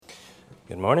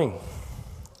Good morning.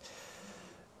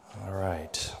 All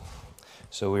right.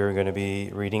 So we are going to be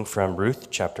reading from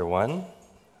Ruth chapter 1.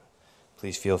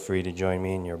 Please feel free to join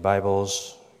me in your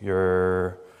Bibles,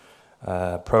 your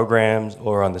programs,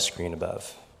 or on the screen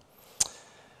above.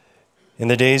 In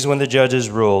the days when the judges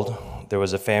ruled, there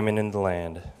was a famine in the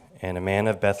land, and a man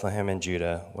of Bethlehem in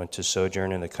Judah went to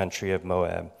sojourn in the country of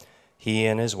Moab, he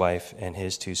and his wife and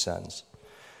his 2 sons.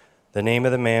 The name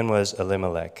of the man was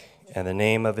Elimelech, and the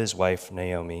name of his wife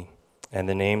Naomi, and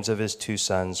the names of his 2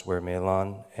 sons were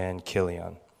Mahlon and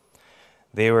Chilion.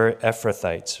 They were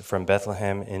Ephrathites from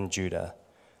Bethlehem in Judah.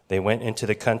 They went into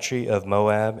the country of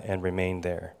Moab and remained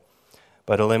there.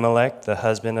 But Elimelech, the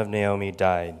husband of Naomi,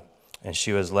 died, and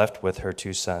she was left with her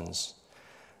 2 sons.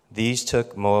 These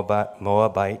took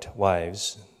Moabite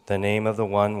wives. The name of the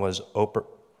one was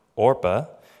Orpah,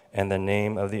 and the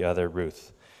name of the other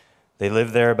Ruth. They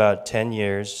lived there about 10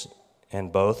 years,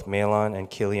 and both Mahlon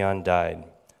and Chilion died,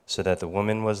 so that the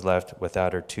woman was left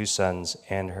without her 2 sons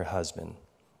and her husband.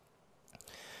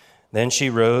 Then she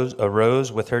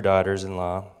arose with her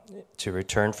daughters-in-law to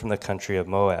return from the country of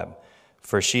Moab,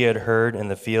 for she had heard in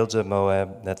the fields of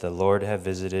Moab that the Lord had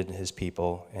visited his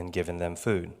people and given them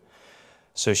food.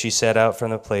 So she set out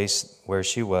from the place where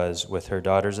she was with her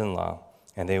daughters-in-law,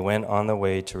 and they went on the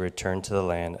way to return to the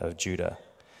land of Judah.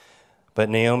 But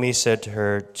Naomi said to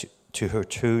her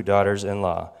 2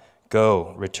 daughters-in-law,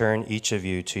 "Go, return each of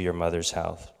you to your mother's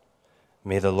house.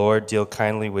 May the Lord deal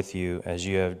kindly with you as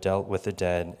you have dealt with the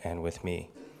dead and with me.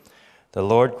 The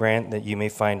Lord grant that you may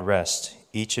find rest,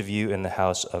 each of you in the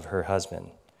house of her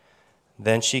husband."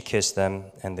 Then she kissed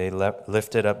them, and they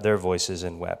lifted up their voices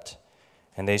and wept.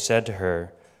 And they said to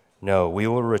her, "No, we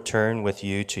will return with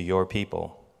you to your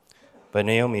people." But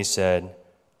Naomi said,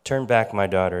 "Turn back, my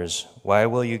daughters. Why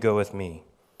will you go with me?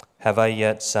 Have I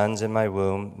yet sons in my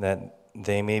womb that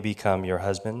they may become your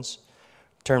husbands?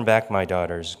 Turn back, my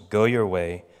daughters, go your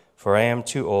way, for I am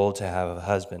too old to have a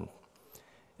husband.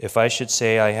 If I should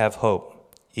say I have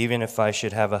hope, even if I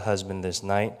should have a husband this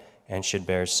night and should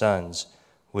bear sons,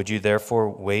 would you therefore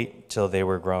wait till they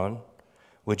were grown?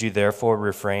 Would you therefore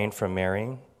refrain from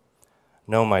marrying?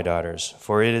 No, my daughters,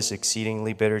 for it is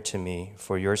exceedingly bitter to me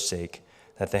for your sake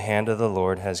that the hand of the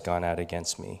Lord has gone out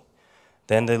against me."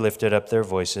 Then they lifted up their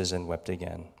voices and wept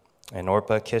again. And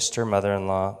Orpah kissed her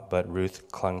mother-in-law, but Ruth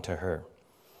clung to her.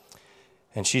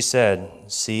 And she said,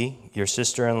 "See, your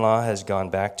sister-in-law has gone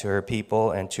back to her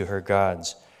people and to her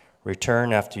gods.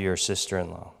 Return after your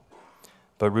sister-in-law."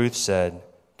 But Ruth said,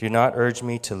 "Do not urge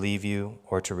me to leave you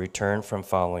or to return from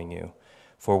following you.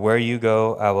 For where you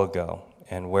go, I will go,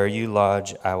 and where you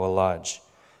lodge, I will lodge.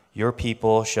 Your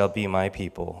people shall be my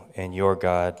people, and your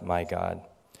God my God.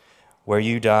 Where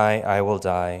you die, I will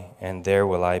die, and there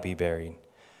will I be buried.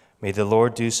 May the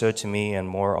Lord do so to me and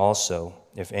more also,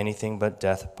 if anything but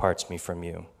death parts me from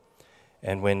you."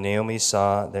 And when Naomi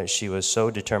saw that she was so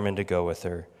determined to go with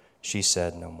her, she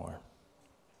said no more.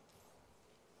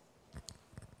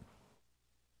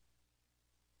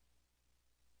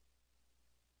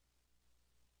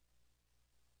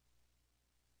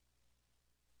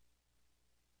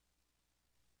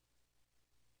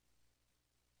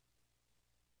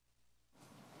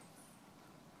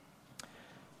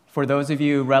 For those of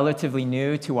you relatively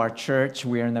new to our church,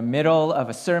 we are in the middle of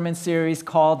a sermon series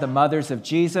called The Mothers of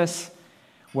Jesus,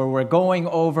 where we're going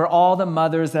over all the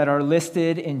mothers that are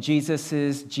listed in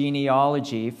Jesus'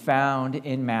 genealogy found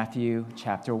in Matthew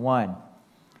chapter 1.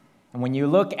 And when you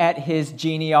look at his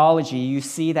genealogy, you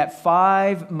see that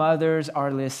 5 mothers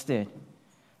are listed.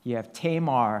 You have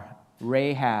Tamar,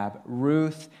 Rahab,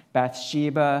 Ruth,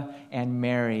 Bathsheba, and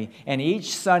Mary. And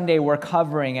each Sunday we're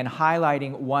covering and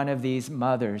highlighting one of these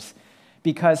mothers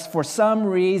because for some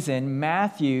reason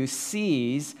Matthew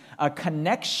sees a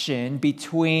connection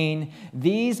between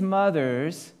these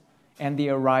mothers and the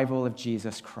arrival of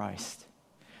Jesus Christ.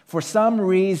 For some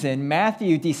reason,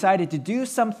 Matthew decided to do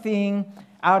something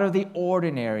out of the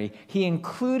ordinary. He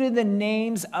included the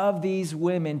names of these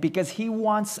women because he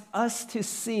wants us to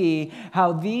see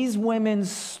how these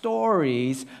women's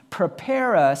stories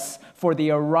prepare us for the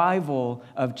arrival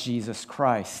of Jesus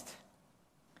Christ.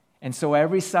 And so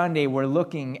every Sunday we're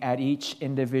looking at each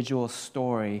individual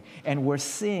story and we're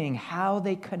seeing how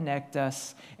they connect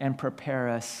us and prepare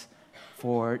us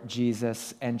for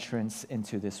Jesus' entrance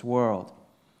into this world.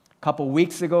 A couple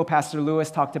weeks ago, Pastor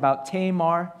Lewis talked about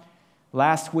Tamar.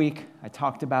 Last week, I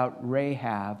talked about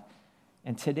Rahab,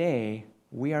 and today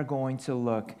we are going to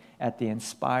look at the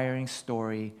inspiring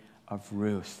story of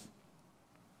Ruth.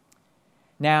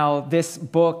 Now, this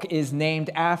book is named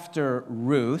after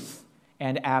Ruth,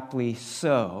 and aptly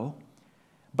so,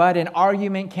 But an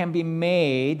argument can be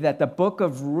made that the book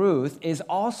of Ruth is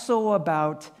also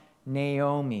about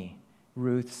Naomi,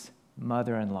 Ruth's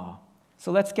mother-in-law.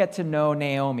 So let's get to know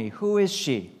Naomi. Who is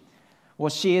she? Well,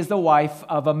 she is the wife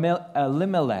of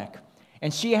Elimelech,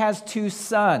 and she has two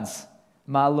sons,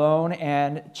 Mahlon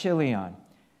and Chilion.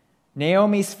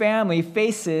 Naomi's family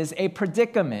faces a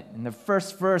predicament. In the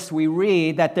first verse, we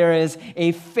read that there is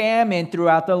a famine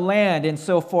throughout the land, and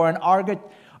so for an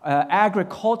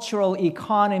agricultural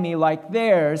economy like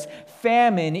theirs,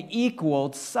 famine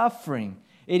equaled suffering.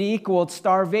 It equaled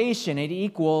starvation. It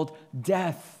equaled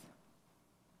death.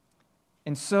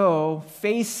 And so,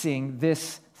 facing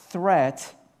this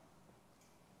threat,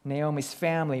 Naomi's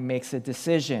family makes a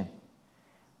decision.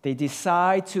 They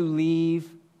decide to leave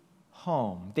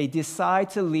home. They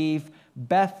decide to leave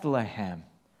Bethlehem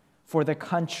for the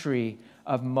country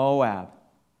of Moab.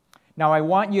 Now, I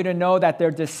want you to know that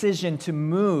their decision to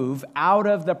move out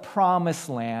of the promised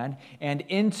land and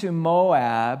into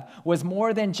Moab was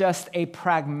more than just a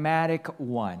pragmatic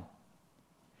one.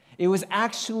 It was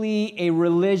actually a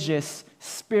religious,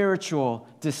 spiritual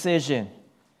decision.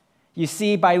 You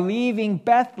see, by leaving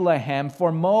Bethlehem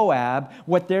for Moab,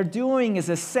 what they're doing is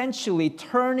essentially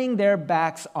turning their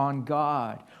backs on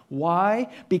God. Why?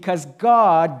 Because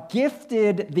God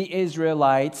gifted the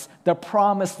Israelites the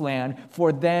promised land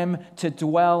for them to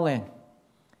dwell in.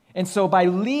 And so by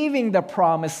leaving the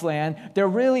promised land, they're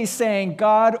really saying,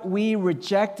 God, we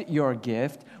reject your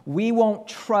gift. We won't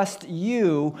trust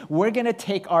you. We're going to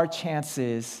take our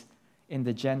chances in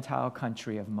the Gentile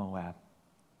country of Moab.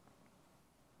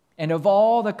 And of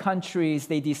all the countries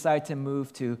they decide to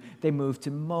move to, they move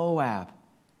to Moab,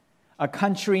 a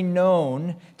country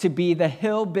known to be the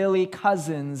hillbilly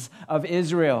cousins of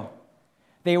Israel.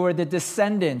 They were the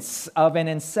descendants of an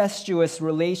incestuous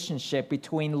relationship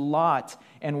between Lot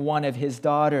and one of his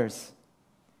daughters.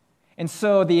 And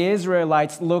so the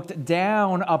Israelites looked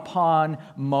down upon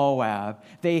Moab.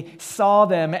 They saw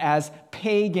them as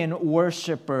pagan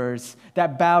worshipers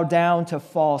that bow down to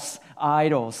false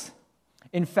idols.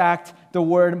 In fact, the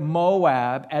word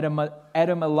Moab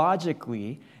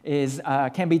etymologically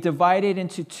can be divided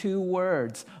into two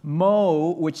words.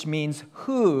 Mo, which means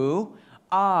who,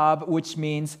 Ab, which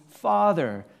means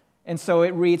father. And so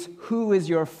it reads, who is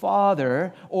your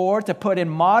father? Or to put in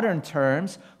modern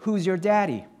terms, who's your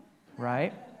daddy,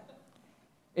 right?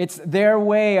 It's their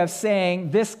way of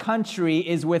saying this country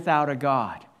is without a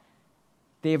God.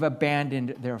 They've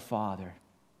abandoned their father.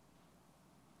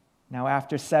 Now,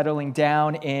 after settling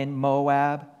down in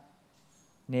Moab,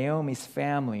 Naomi's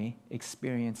family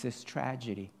experiences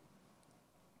tragedy.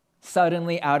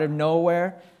 Suddenly, out of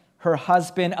nowhere, her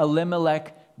husband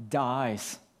Elimelech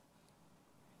dies.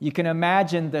 You can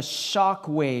imagine the shock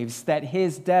waves that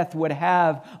his death would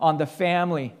have on the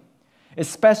family,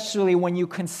 especially when you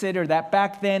consider that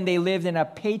back then they lived in a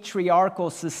patriarchal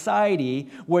society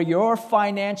where your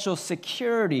financial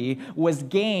security was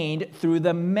gained through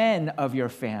the men of your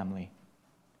family.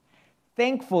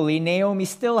 Thankfully, Naomi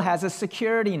still has a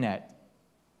security net.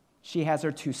 She has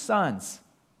her two sons.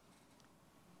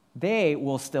 They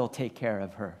will still take care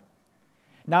of her.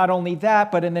 Not only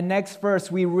that, but in the next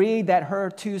verse, we read that her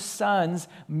two sons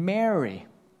marry.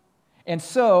 And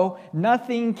so,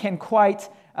 nothing can quite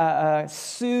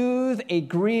soothe a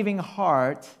grieving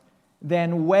heart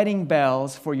than wedding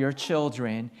bells for your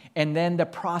children and then the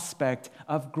prospect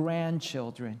of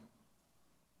grandchildren.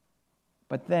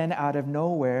 But then, out of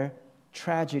nowhere,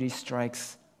 tragedy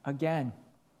strikes again.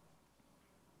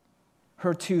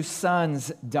 Her two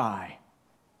sons die.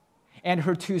 And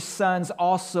her two sons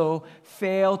also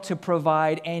fail to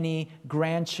provide any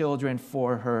grandchildren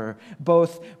for her.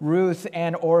 Both Ruth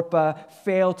and Orpah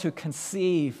fail to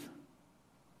conceive.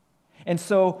 And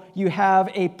so you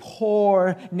have a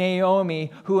poor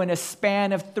Naomi who, in a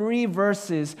span of 3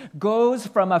 verses, goes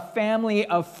from a family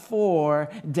of 4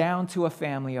 down to a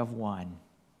family of 1.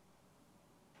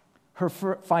 Her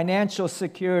financial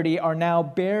security are now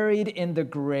buried in the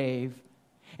grave.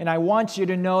 And I want you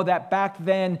to know that back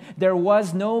then, there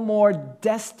was no more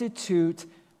destitute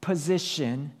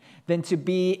position than to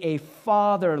be a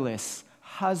fatherless,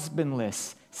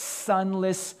 husbandless,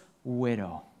 sonless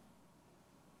widow.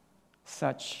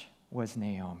 Such was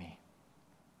Naomi.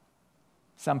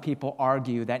 Some people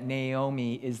argue that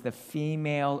Naomi is the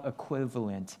female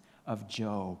equivalent of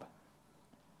Job.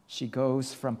 She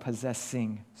goes from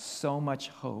possessing so much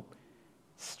hope,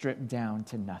 stripped down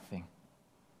to nothing.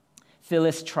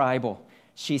 Phyllis Tribal,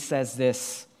 she says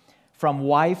this, from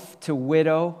wife to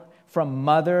widow, from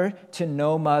mother to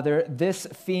no mother. This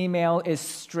female is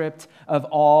stripped of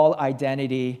all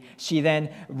identity. She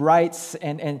then writes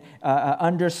and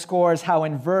underscores how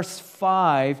in verse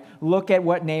 5, look at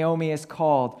what Naomi is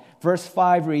called. Verse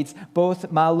 5 reads,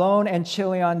 both Mahlon and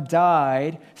Chilion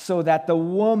died so that the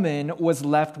woman was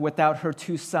left without her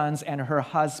 2 sons and her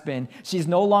husband. She's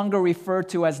no longer referred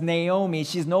to as Naomi.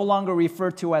 She's no longer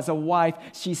referred to as a wife.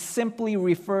 She's simply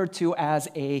referred to as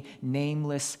a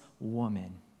nameless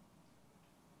woman.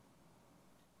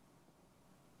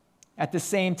 At the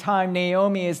same time,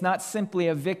 Naomi is not simply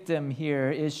a victim here,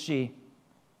 is she?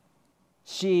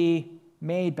 She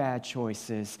made bad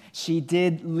choices. She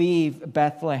did leave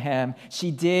Bethlehem.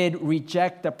 She did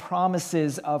reject the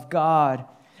promises of God.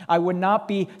 I would not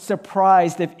be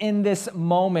surprised if in this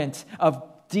moment of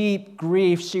deep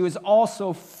grief, she was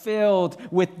also filled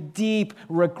with deep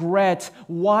regret.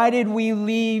 Why did we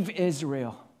leave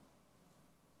Israel?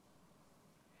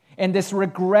 And this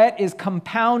regret is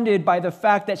compounded by the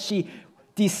fact that she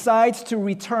decides to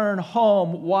return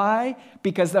home. Why?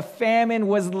 Because the famine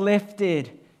was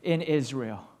lifted in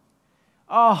Israel.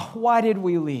 Oh, why did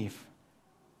we leave?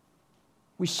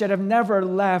 We should have never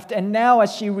left. And now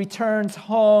as she returns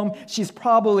home, she's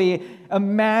probably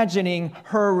imagining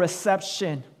her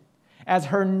reception as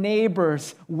her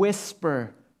neighbors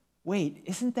whisper, wait,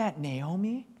 isn't that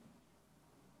Naomi?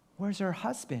 Where's her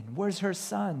husband? Where's her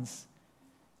sons?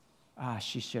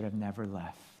 She should have never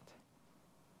left.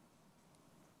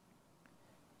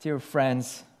 Dear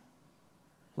friends,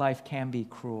 life can be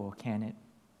cruel, can it?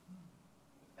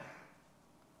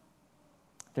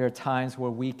 There are times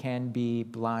where we can be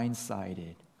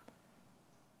blindsided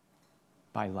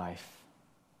by life.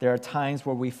 There are times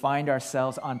where we find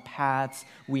ourselves on paths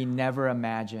we never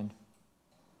imagined.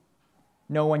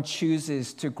 No one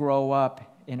chooses to grow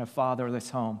up in a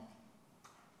fatherless home.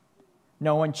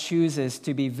 No one chooses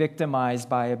to be victimized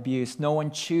by abuse. No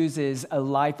one chooses a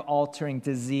life-altering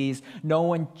disease. No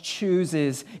one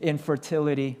chooses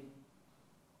infertility.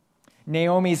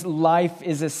 Naomi's life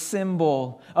is a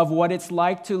symbol of what it's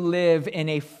like to live in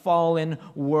a fallen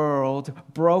world,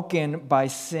 broken by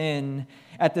sin.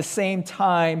 At the same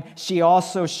time, she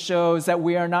also shows that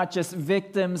we are not just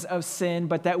victims of sin,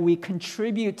 but that we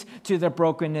contribute to the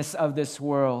brokenness of this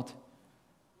world.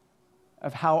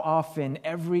 Of how often,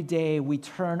 every day, we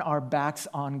turn our backs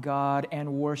on God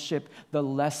and worship the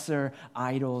lesser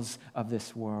idols of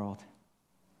this world.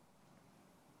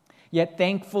 Yet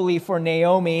thankfully for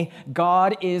Naomi,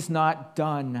 God is not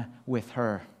done with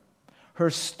her.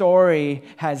 Her story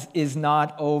is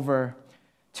not over.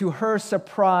 To her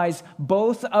surprise,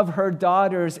 both of her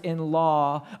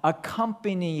daughters-in-law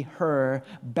accompany her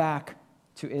back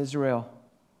to Israel.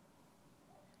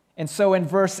 And so in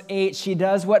verse 8, she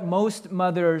does what most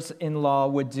mothers-in-law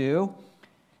would do.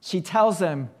 She tells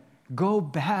them, go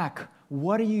back.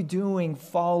 What are you doing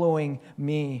following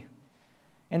me?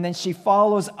 And then she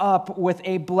follows up with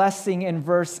a blessing in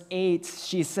verse 8.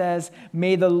 She says,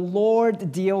 may the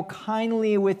Lord deal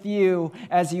kindly with you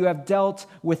as you have dealt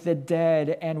with the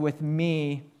dead and with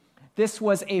me. This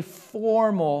was a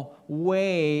formal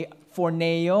way for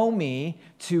Naomi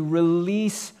to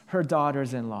release her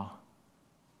daughters-in-law.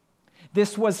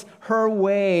 This was her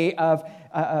way of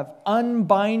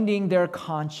unbinding their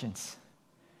conscience.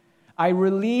 I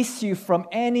release you from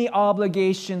any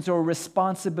obligations or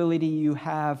responsibility you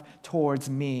have towards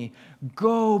me.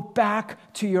 Go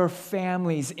back to your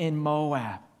families in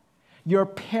Moab. Your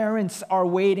parents are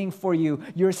waiting for you.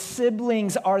 Your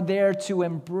siblings are there to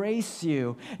embrace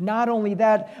you. Not only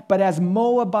that, but as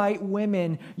Moabite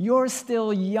women, you're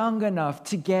still young enough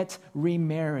to get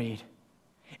remarried.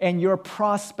 And your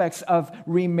prospects of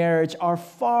remarriage are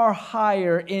far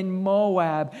higher in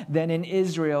Moab than in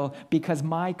Israel because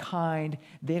my kind,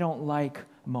 they don't like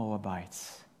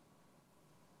Moabites.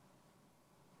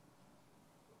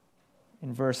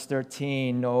 In verse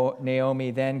 13, Naomi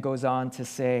then goes on to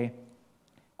say,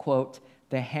 quote,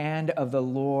 the hand of the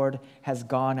Lord has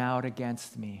gone out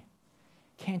against me.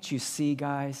 Can't you see,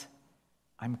 guys?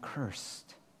 I'm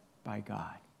cursed by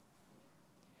God.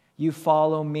 You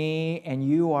follow me, and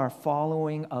you are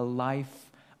following a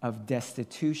life of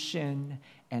destitution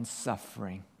and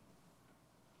suffering.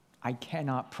 I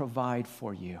cannot provide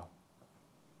for you.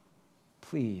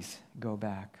 Please go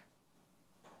back.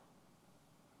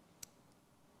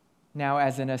 Now,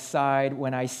 as an aside,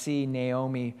 when I see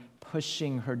Naomi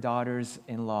pushing her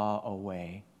daughters-in-law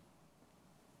away,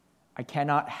 I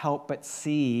cannot help but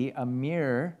see a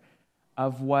mirror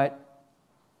of what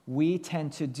we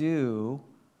tend to do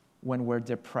when we're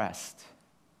depressed.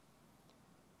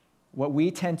 What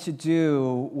we tend to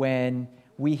do when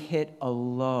we hit a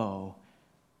low,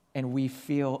 and we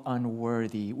feel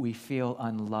unworthy, we feel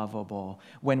unlovable.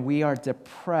 When we are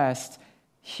depressed,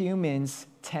 humans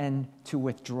tend to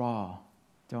withdraw,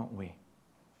 don't we?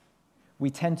 We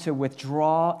tend to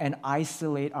withdraw and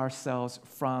isolate ourselves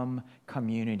from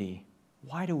community.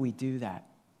 Why do we do that?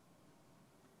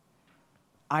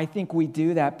 I think we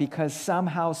do that because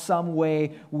somehow, some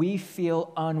way, we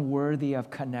feel unworthy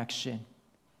of connection.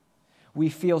 We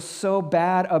feel so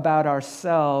bad about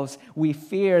ourselves, we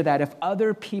fear that if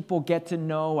other people get to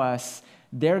know us,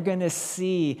 they're going to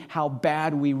see how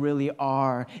bad we really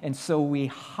are. And so we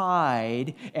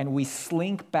hide and we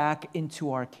slink back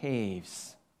into our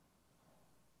caves.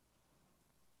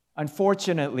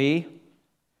 Unfortunately,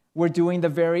 we're doing the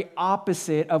very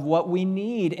opposite of what we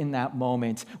need in that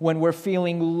moment. When we're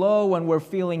feeling low, when we're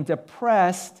feeling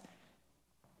depressed,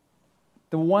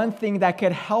 the one thing that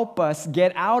could help us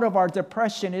get out of our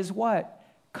depression is what?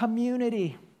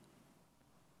 Community.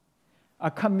 A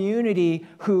community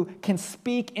who can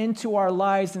speak into our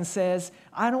lives and says,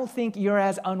 I don't think you're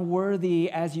as unworthy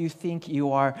as you think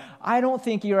you are. I don't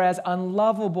think you're as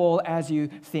unlovable as you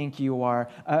think you are.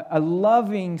 A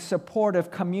loving,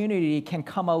 supportive community can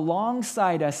come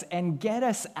alongside us and get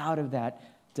us out of that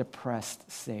depressed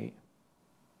state.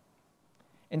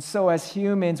 And so as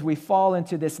humans, we fall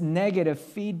into this negative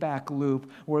feedback loop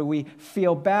where we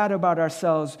feel bad about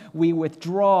ourselves, we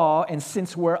withdraw, and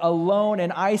since we're alone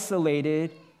and isolated,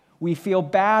 we feel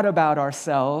bad about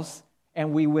ourselves,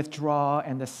 and we withdraw,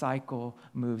 and the cycle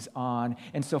moves on.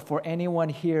 And so for anyone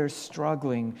here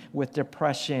struggling with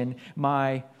depression,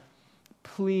 my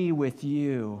plea with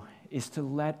you is to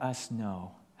let us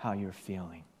know how you're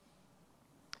feeling.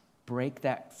 Break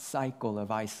that cycle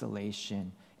of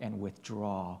isolation and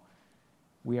withdraw.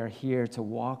 We are here to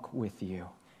walk with you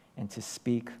and to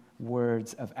speak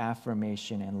words of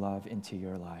affirmation and love into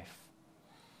your life.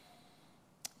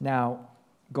 Now,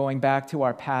 going back to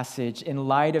our passage, in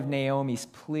light of Naomi's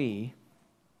plea,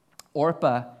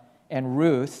 Orpah and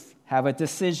Ruth have a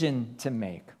decision to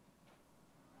make.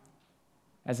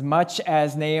 As much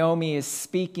as Naomi is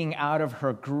speaking out of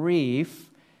her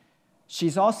grief,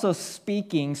 she's also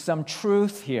speaking some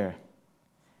truth here.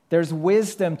 There's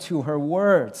wisdom to her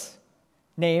words.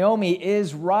 Naomi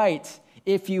is right.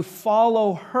 If you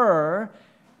follow her,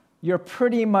 you're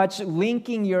pretty much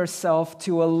linking yourself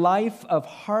to a life of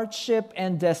hardship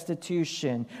and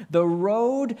destitution. The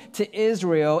road to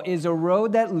Israel is a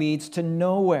road that leads to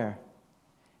nowhere.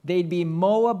 They'd be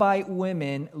Moabite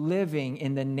women living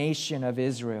in the nation of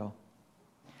Israel.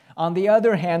 On the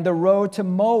other hand, the road to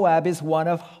Moab is one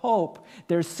of hope.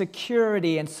 There's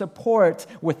security and support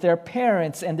with their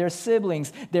parents and their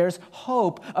siblings. There's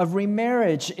hope of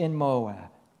remarriage in Moab.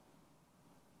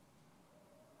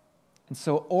 And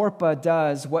so Orpah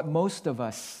does what most of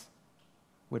us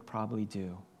would probably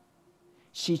do.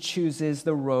 She chooses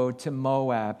the road to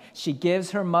Moab. She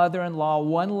gives her mother-in-law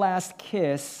one last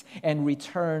kiss and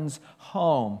returns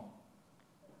home.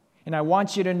 And I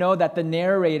want you to know that the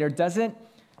narrator doesn't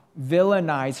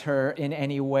villainize her in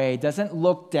any way, doesn't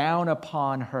look down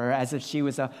upon her as if she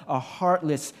was a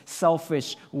heartless,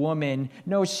 selfish woman.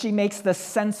 No, she makes the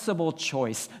sensible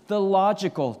choice, the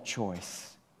logical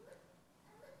choice.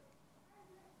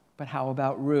 But how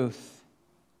about Ruth?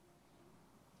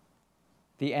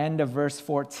 The end of verse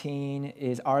 14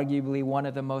 is arguably one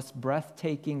of the most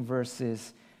breathtaking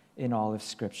verses in all of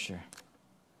Scripture.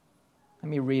 Let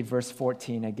me read verse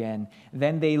 14 again.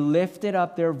 Then they lifted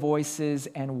up their voices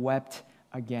and wept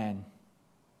again.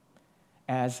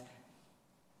 As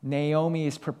Naomi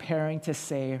is preparing to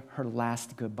say her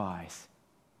last goodbyes.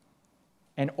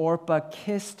 And Orpah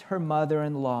kissed her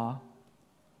mother-in-law,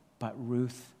 but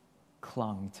Ruth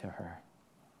clung to her.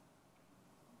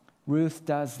 Ruth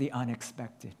does the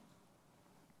unexpected.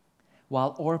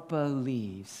 While Orpah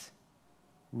leaves,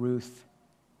 Ruth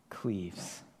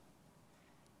cleaves.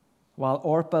 While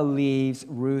Orpah leaves,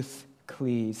 Ruth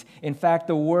cleaves. In fact,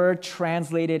 the word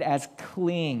translated as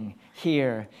cling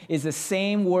here is the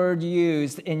same word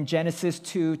used in Genesis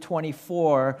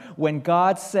 2:24 when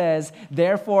God says,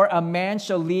 "Therefore a man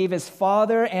shall leave his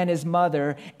father and his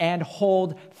mother and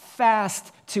hold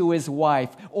fast to his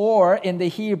wife," or in the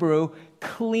Hebrew,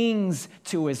 clings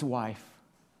to his wife.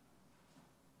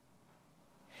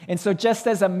 And so just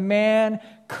as a man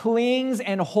clings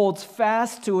and holds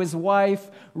fast to his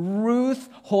wife, Ruth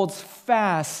holds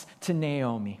fast to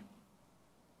Naomi.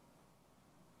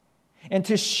 And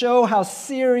to show how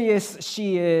serious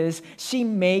she is, she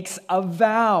makes a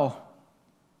vow.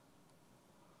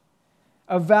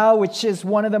 A vow which is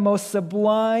one of the most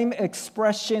sublime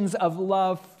expressions of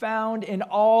love found in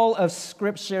all of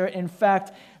Scripture. In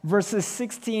fact, verses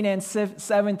 16 and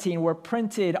 17 were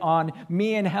printed on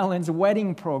me and Helen's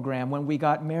wedding program when we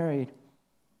got married.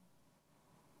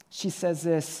 She says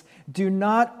this, "Do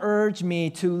not urge me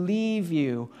to leave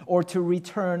you or to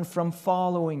return from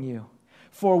following you.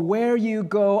 For where you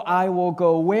go, I will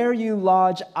go. Where you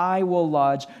lodge, I will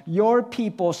lodge. Your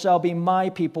people shall be my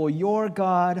people, your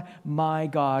God, my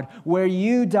God. Where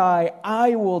you die,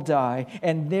 I will die,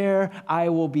 and there I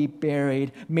will be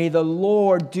buried. May the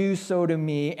Lord do so to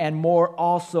me, and more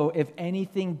also, if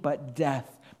anything but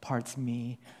death parts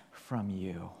me from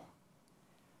you."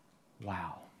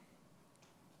 Wow.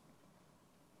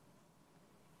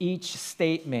 Each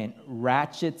statement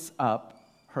ratchets up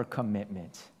her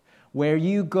commitment. Where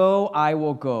you go, I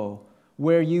will go.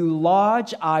 Where you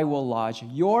lodge, I will lodge.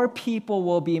 Your people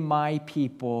will be my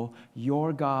people.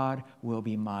 Your God will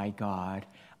be my God.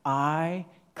 I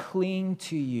cling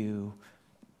to you,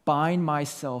 bind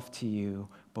myself to you,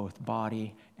 both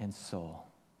body and soul.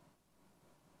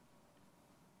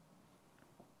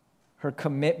 Her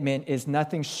commitment is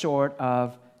nothing short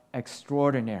of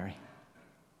extraordinary.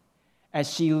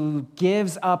 As she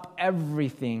gives up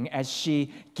everything, as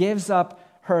she gives up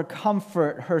her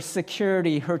comfort, her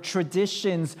security, her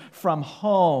traditions from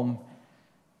home,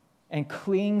 and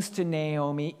clings to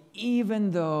Naomi,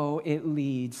 even though it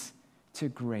leads to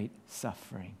great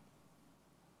suffering.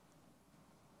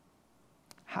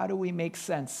 How do we make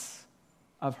sense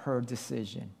of her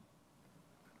decision?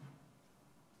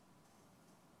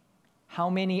 How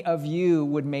many of you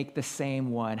would make the same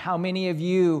one? How many of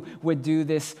you would do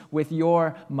this with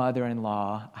your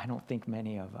mother-in-law? I don't think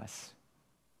many of us.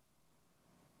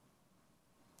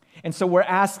 And so we're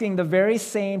asking the very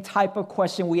same type of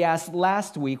question we asked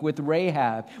last week with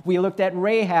Rahab. We looked at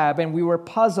Rahab and we were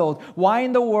puzzled. Why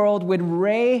in the world would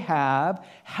Rahab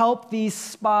help these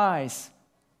spies?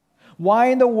 Why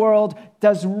in the world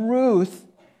does Ruth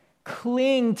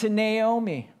cling to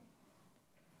Naomi?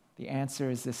 The answer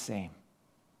is the same.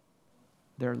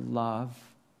 Their love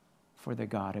for the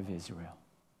God of Israel.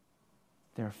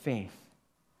 Their faith.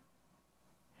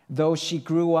 Though she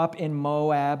grew up in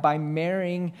Moab, by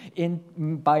marrying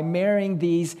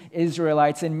these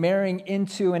Israelites and marrying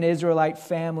into an Israelite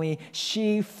family,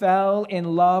 she fell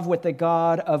in love with the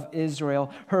God of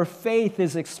Israel. Her faith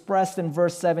is expressed in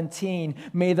verse 17.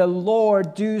 May the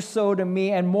Lord do so to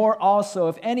me, and more also,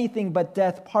 if anything but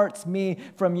death parts me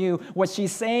from you. What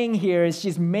she's saying here is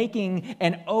she's making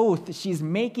an oath. She's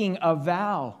making a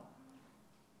vow.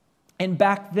 And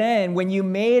back then, when you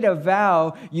made a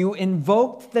vow, you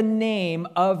invoked the name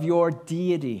of your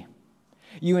deity.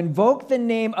 You invoked the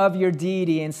name of your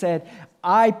deity and said,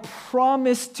 I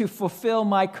promise to fulfill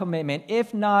my commitment.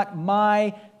 If not,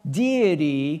 my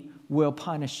deity will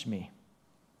punish me.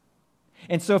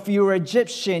 And so if you were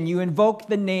Egyptian, you invoked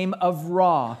the name of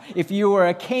Ra. If you were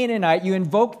a Canaanite, you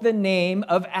invoked the name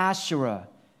of Asherah.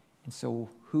 And so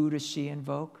who does she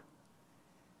invoke?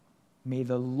 May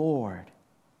the Lord.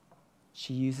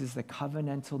 She uses the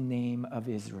covenantal name of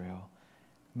Israel.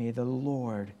 May the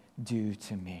Lord do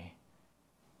to me.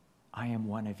 I am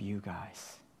one of you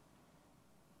guys.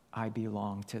 I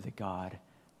belong to the God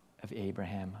of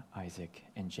Abraham, Isaac,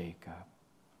 and Jacob.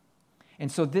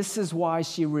 And so this is why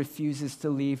she refuses to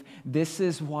leave. This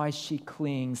is why she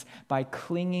clings. By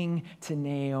clinging to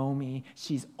Naomi,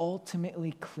 she's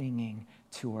ultimately clinging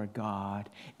to her God.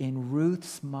 In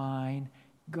Ruth's mind,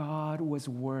 God was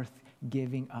worth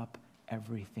giving up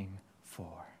everything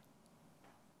for.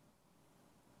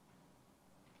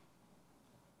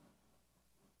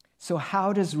 So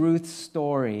how does Ruth's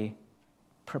story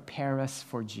prepare us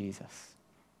for Jesus?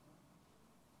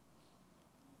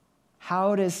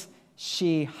 How does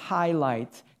she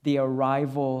highlight the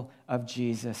arrival of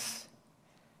Jesus?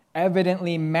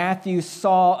 Evidently, Matthew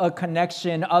saw a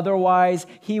connection. Otherwise,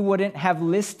 he wouldn't have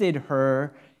listed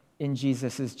her in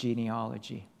Jesus'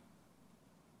 genealogy.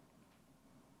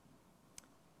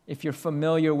 If you're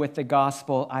familiar with the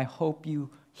gospel, I hope you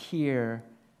hear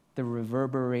the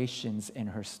reverberations in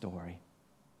her story.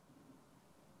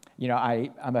 You know,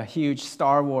 I'm a huge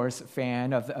Star Wars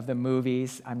fan of the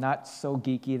movies. I'm not so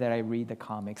geeky that I read the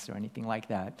comics or anything like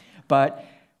that. But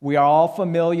we are all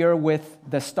familiar with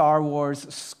the Star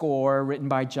Wars score written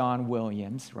by John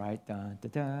Williams, right? Da, da,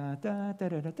 da, da, da,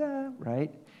 da, da,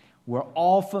 right? We're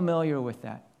all familiar with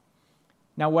that.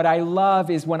 Now, what I love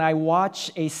is when I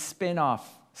watch a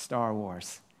spin-off Star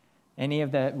Wars, any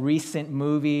of the recent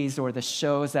movies or the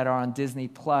shows that are on Disney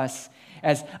Plus,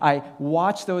 as I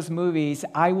watch those movies,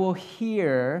 I will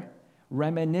hear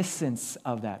reminiscence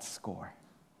of that score.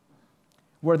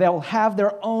 where they'll have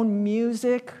their own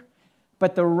music,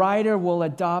 but the writer will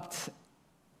adopt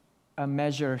a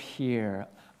measure here,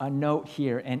 a note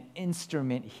here, an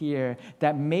instrument here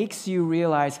that makes you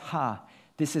realize,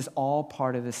 this is all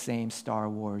part of the same Star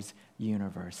Wars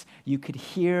universe. You could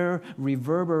hear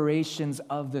reverberations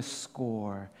of the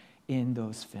score in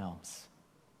those films.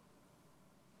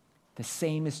 The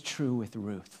same is true with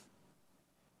Ruth.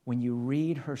 When you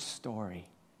read her story,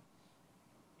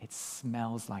 it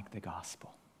smells like the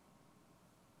gospel.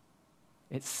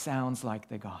 It sounds like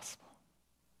the gospel.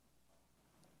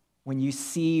 When you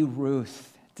see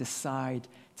Ruth decide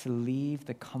to leave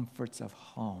the comforts of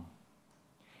home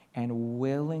and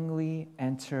willingly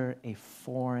enter a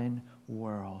foreign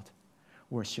world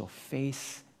where she'll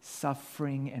face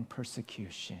suffering and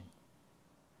persecution,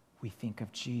 we think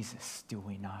of Jesus, do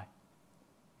we not?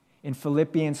 In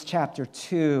Philippians chapter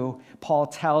 2, Paul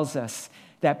tells us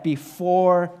that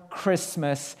before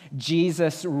Christmas,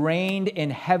 Jesus reigned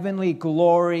in heavenly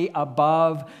glory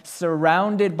above,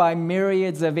 surrounded by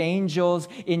myriads of angels,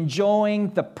 enjoying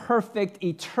the perfect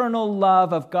eternal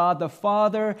love of God the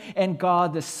Father and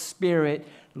God the Spirit.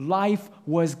 Life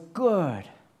was good.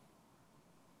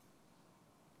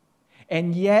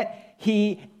 And yet,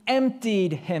 he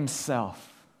emptied himself.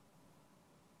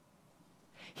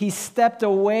 He stepped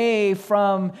away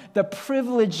from the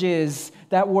privileges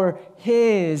that were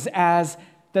his as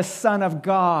the Son of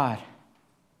God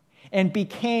and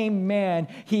became man.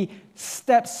 He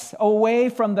steps away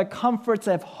from the comforts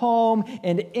of home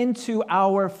and into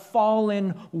our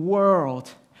fallen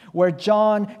world, where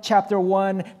John chapter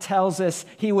 1 tells us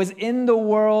he was in the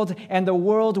world and the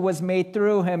world was made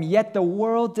through him, yet the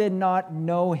world did not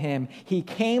know him. He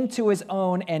came to his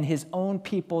own and his own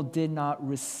people did not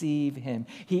receive him.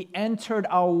 He entered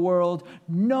our world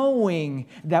knowing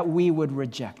that we would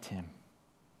reject him.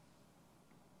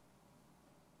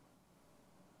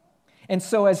 And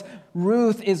so as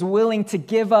Ruth is willing to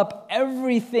give up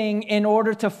everything in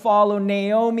order to follow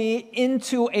Naomi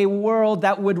into a world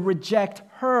that would reject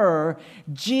her,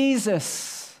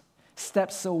 Jesus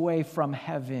steps away from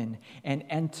heaven and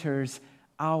enters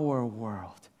our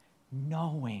world,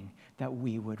 knowing that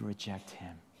we would reject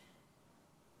him.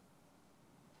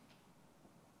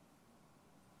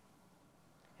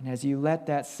 And as you let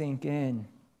that sink in,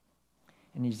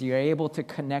 and as you're able to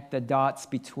connect the dots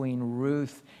between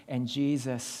Ruth and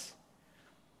Jesus,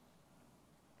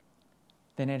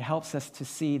 then it helps us to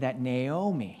see that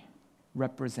Naomi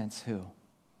represents who? It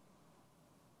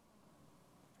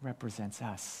represents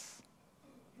us.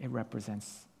 It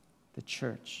represents the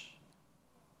church.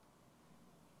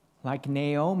 Like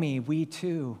Naomi, we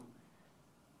too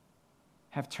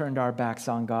have turned our backs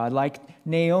on God. Like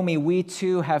Naomi, we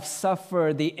too have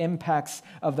suffered the impacts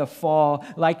of the fall.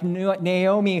 Like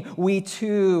Naomi, we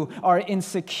too are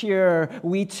insecure.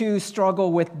 We too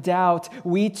struggle with doubt.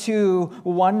 We too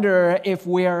wonder if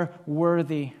we're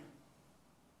worthy.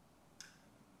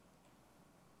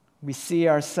 We see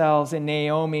ourselves in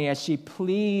Naomi as she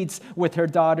pleads with her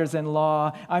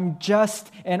daughters-in-law. I'm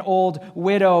just an old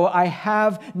widow. I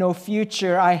have no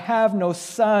future. I have no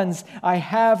sons. I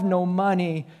have no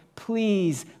money.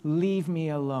 Please leave me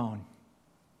alone.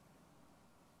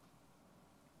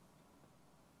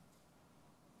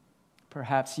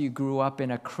 Perhaps you grew up in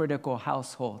a critical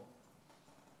household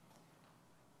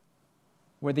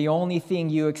where the only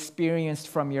thing you experienced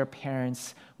from your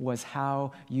parents was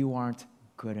how you aren't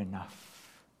good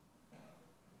enough.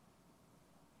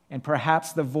 And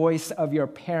perhaps the voice of your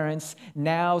parents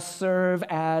now serve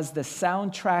as the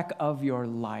soundtrack of your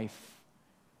life.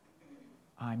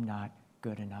 I'm not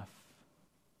good enough.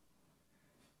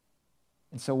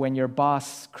 And so when your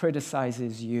boss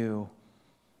criticizes you,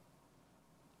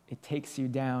 it takes you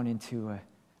down into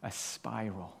a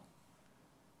spiral.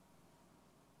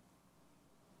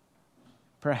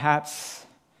 Perhaps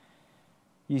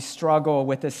you struggle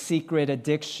with a secret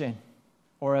addiction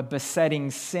or a besetting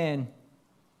sin.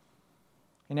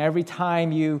 And every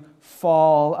time you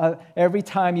fall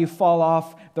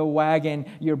off the wagon,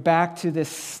 you're back to this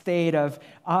state of,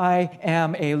 I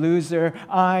am a loser,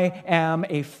 I am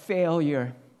a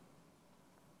failure.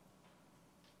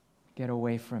 Get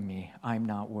away from me, I'm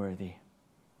not worthy.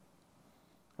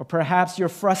 Or perhaps you're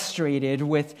frustrated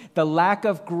with the lack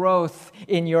of growth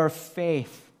in your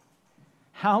faith.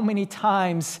 How many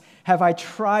times have I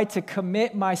tried to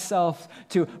commit myself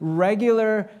to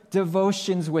regular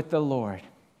devotions with the Lord?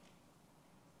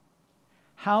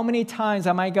 How many times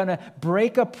am I going to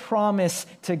break a promise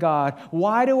to God?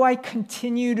 Why do I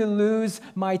continue to lose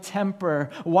my temper?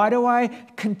 Why do I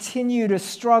continue to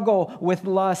struggle with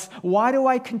lust? Why do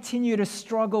I continue to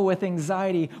struggle with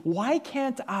anxiety? Why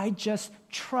can't I just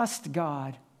trust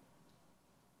God?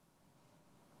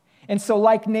 And so,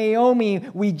 like Naomi,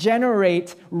 we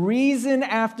generate reason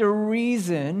after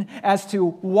reason as to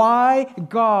why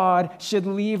God should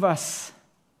leave us.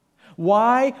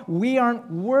 Why we aren't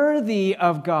worthy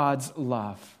of God's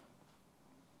love.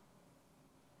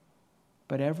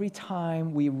 But every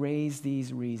time we raise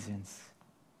these reasons,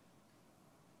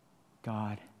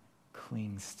 God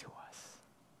clings to us.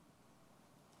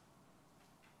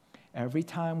 Every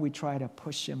time we try to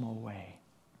push him away,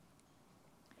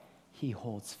 he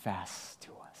holds fast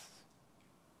to us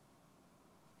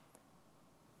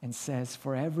and says,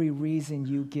 for every reason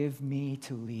you give me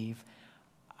to leave,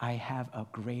 I have a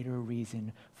greater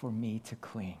reason for me to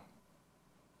cling.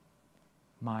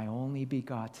 My only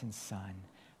begotten Son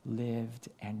lived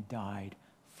and died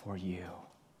for you.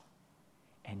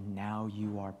 And now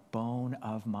you are bone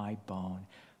of my bone,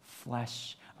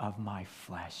 flesh of my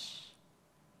flesh.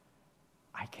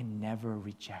 I can never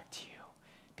reject you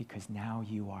because now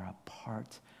you are a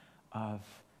part of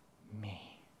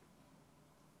me.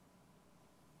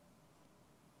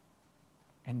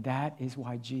 And that is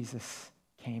why Jesus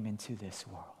came into this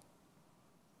world,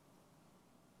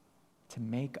 to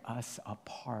make us a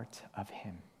part of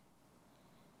him,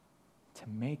 to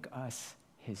make us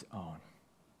his own.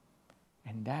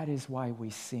 And that is why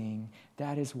we sing,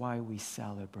 that is why we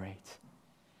celebrate.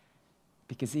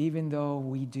 Because even though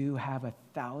we do have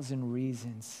 1,000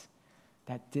 reasons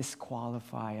that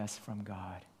disqualify us from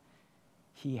God,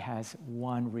 he has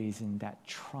one reason that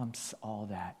trumps all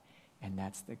that, and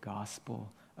that's the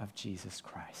gospel of Jesus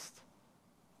Christ.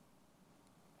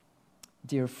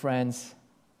 Dear friends,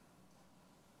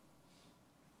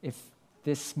 if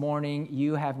this morning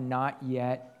you have not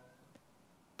yet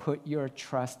put your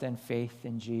trust and faith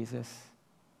in Jesus,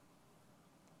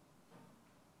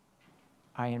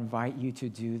 I invite you to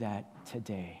do that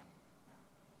today.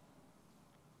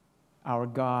 Our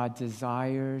God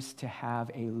desires to have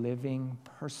a living,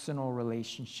 personal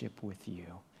relationship with you.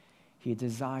 He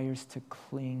desires to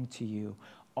cling to you.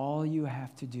 All you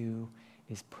have to do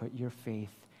is put your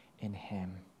faith in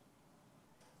him.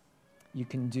 You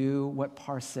can do what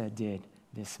Parsa did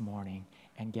this morning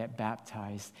and get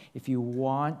baptized. If you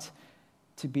want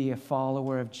to be a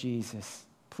follower of Jesus,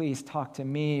 please talk to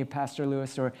me, Pastor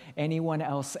Lewis, or anyone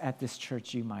else at this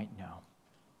church you might know.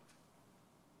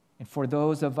 And for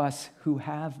those of us who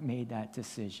have made that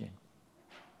decision,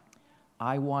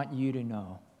 I want you to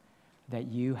know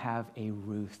that you have a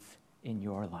Ruth in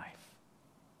your life.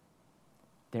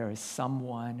 There is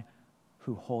someone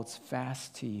who holds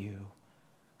fast to you,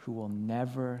 who will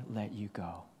never let you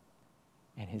go.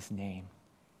 And his name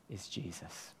is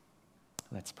Jesus.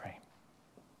 Let's pray.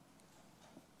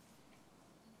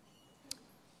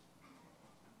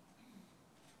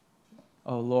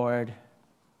 Oh Lord,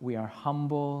 we are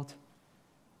humbled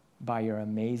by your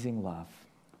amazing love.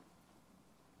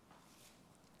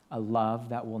 A love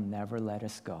that will never let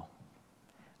us go.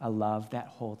 A love that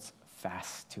holds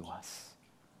fast to us.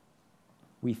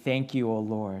 We thank you, O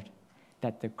Lord,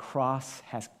 that the cross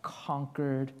has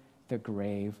conquered the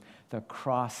grave. The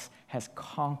cross has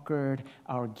conquered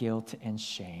our guilt and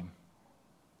shame.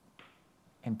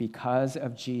 And because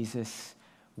of Jesus,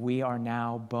 we are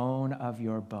now bone of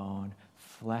your bone,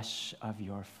 flesh of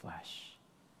your flesh.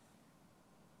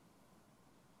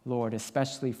 Lord,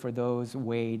 especially for those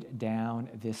weighed down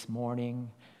this morning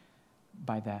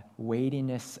by the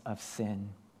weightiness of sin,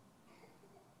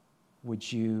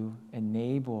 would you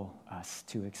enable us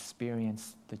to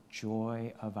experience the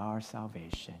joy of our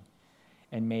salvation?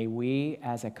 And may we,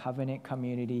 as a covenant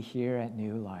community here at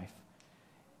New Life,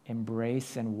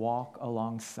 embrace and walk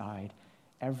alongside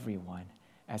everyone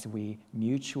as we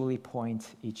mutually point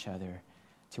each other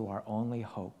to our only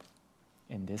hope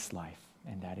in this life,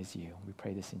 and that is you. We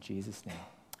pray this in Jesus' name.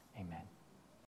 Amen.